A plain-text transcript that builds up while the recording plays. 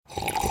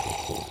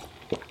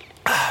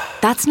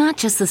That's not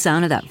just the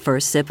sound of that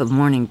first sip of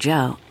Morning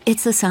Joe.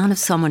 It's the sound of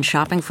someone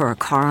shopping for a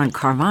car on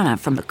Carvana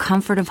from the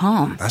comfort of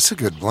home. That's a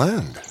good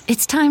blend.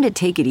 It's time to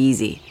take it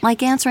easy,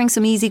 like answering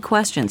some easy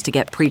questions to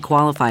get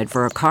pre-qualified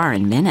for a car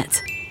in minutes.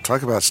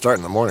 Talk about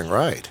starting the morning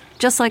right.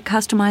 Just like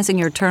customizing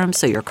your terms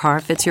so your car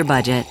fits your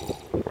budget.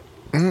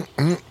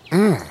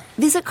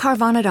 Visit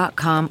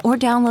Carvana.com or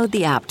download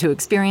the app to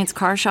experience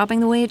car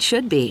shopping the way it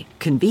should be.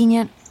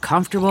 Convenient,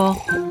 comfortable.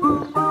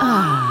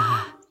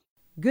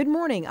 Good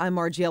morning. I'm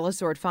Margie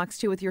Ellisor at Fox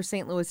 2 with your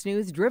St. Louis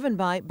news, driven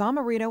by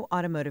Bomarito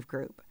Automotive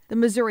Group. The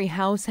Missouri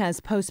House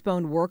has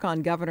postponed work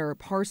on Governor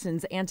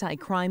Parson's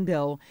anti-crime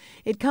bill.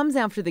 It comes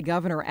after the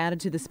governor added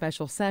to the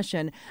special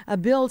session a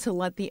bill to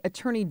let the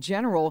Attorney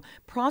General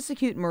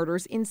prosecute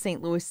murders in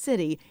St. Louis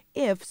City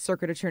if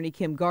Circuit Attorney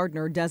Kim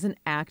Gardner doesn't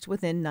act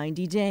within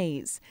 90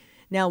 days.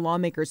 Now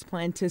lawmakers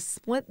plan to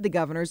split the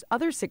governor's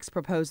other 6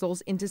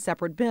 proposals into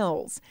separate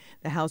bills.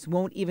 The House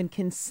won't even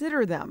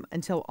consider them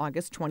until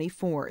August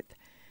 24th.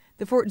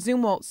 The Fort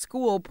Zumwalt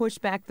School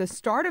pushed back the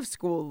start of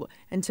school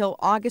until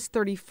August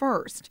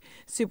 31st.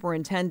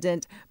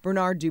 Superintendent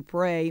Bernard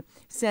Dupre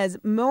says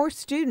more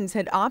students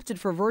had opted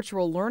for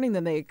virtual learning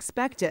than they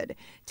expected.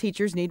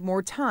 Teachers need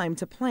more time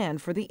to plan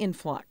for the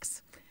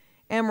influx.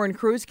 Ameren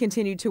crews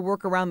continued to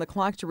work around the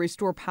clock to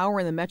restore power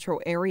in the metro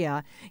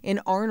area.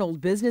 In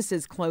Arnold,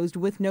 businesses closed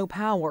with no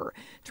power.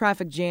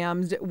 Traffic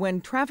jammed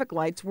when traffic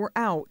lights were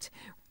out.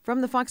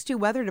 From the Fox 2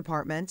 Weather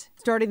Department,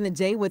 starting the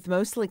day with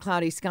mostly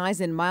cloudy skies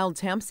and mild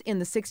temps in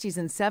the 60s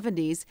and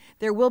 70s,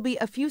 there will be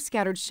a few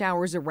scattered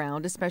showers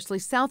around, especially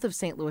south of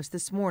St. Louis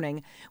this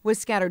morning, with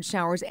scattered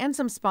showers and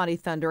some spotty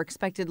thunder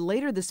expected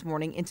later this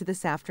morning into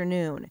this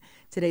afternoon.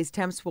 Today's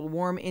temps will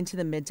warm into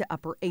the mid to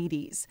upper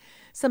 80s.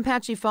 Some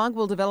patchy fog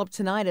will develop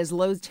tonight as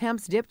low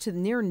temps dip to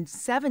near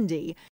 70.